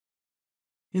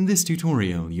In this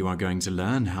tutorial, you are going to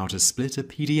learn how to split a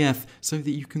PDF so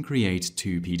that you can create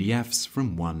two PDFs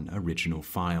from one original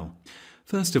file.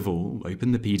 First of all,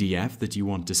 open the PDF that you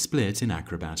want to split in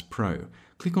Acrobat Pro.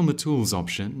 Click on the Tools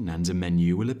option and a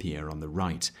menu will appear on the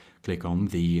right. Click on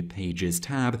the Pages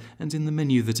tab and in the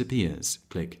menu that appears,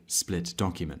 click Split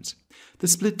Document. The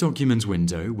Split Document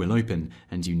window will open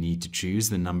and you need to choose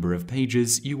the number of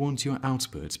pages you want your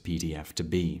output PDF to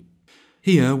be.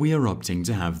 Here we are opting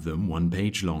to have them 1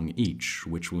 page long each,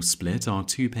 which will split our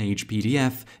 2-page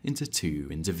PDF into 2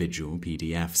 individual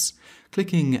PDFs.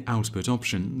 Clicking Output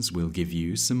Options will give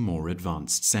you some more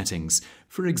advanced settings.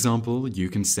 For example, you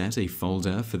can set a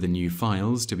folder for the new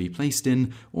files to be placed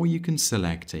in, or you can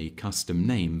select a custom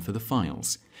name for the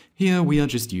files. Here we are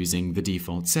just using the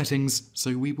default settings,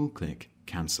 so we will click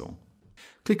Cancel.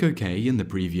 Click OK in the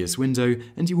previous window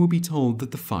and you will be told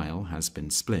that the file has been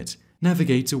split.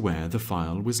 Navigate to where the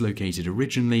file was located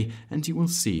originally and you will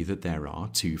see that there are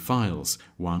 2 files,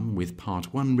 one with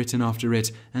Part 1 written after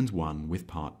it and one with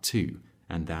Part 2,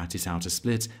 and that is how to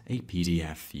split a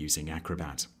PDF using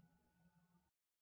Acrobat.